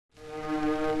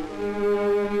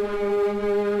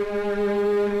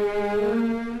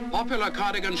popular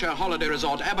Cardiganshire holiday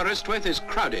resort Aberystwyth is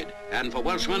crowded, and for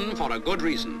Welshmen for a good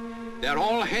reason. They're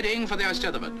all heading for the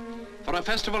Eisteddfod, for a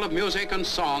festival of music and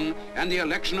song and the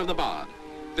election of the Bard.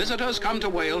 Visitors come to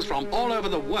Wales from all over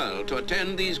the world to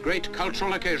attend these great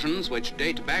cultural occasions which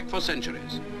date back for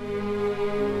centuries.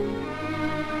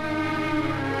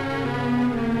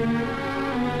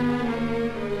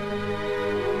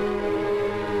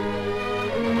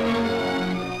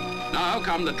 Now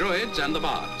come the Druids and the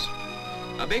Bards.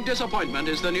 A big disappointment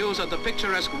is the news that the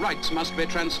picturesque rites must be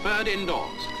transferred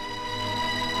indoors.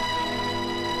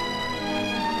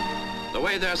 The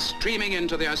way they're streaming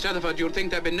into the Eisteddfod, you'd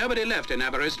think there'd be nobody left in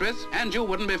Aberystwyth, and you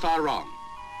wouldn't be far wrong.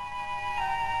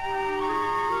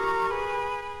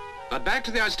 But back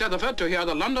to the Eisteddfod to hear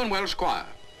the London Welsh Choir.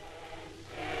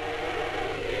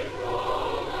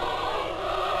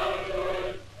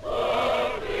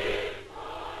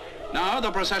 Now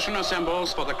the procession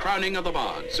assembles for the crowning of the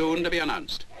Bard, soon to be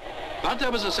announced. But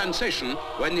there was a sensation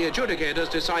when the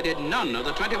adjudicators decided none of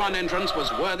the 21 entrants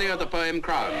was worthy of the poem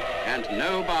crown, and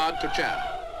no Bard to chair.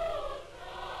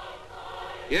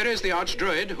 Here is the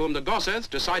Archdruid, whom the Gosseth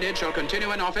decided shall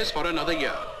continue in office for another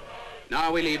year.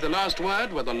 Now we leave the last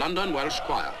word with the London Welsh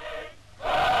Choir.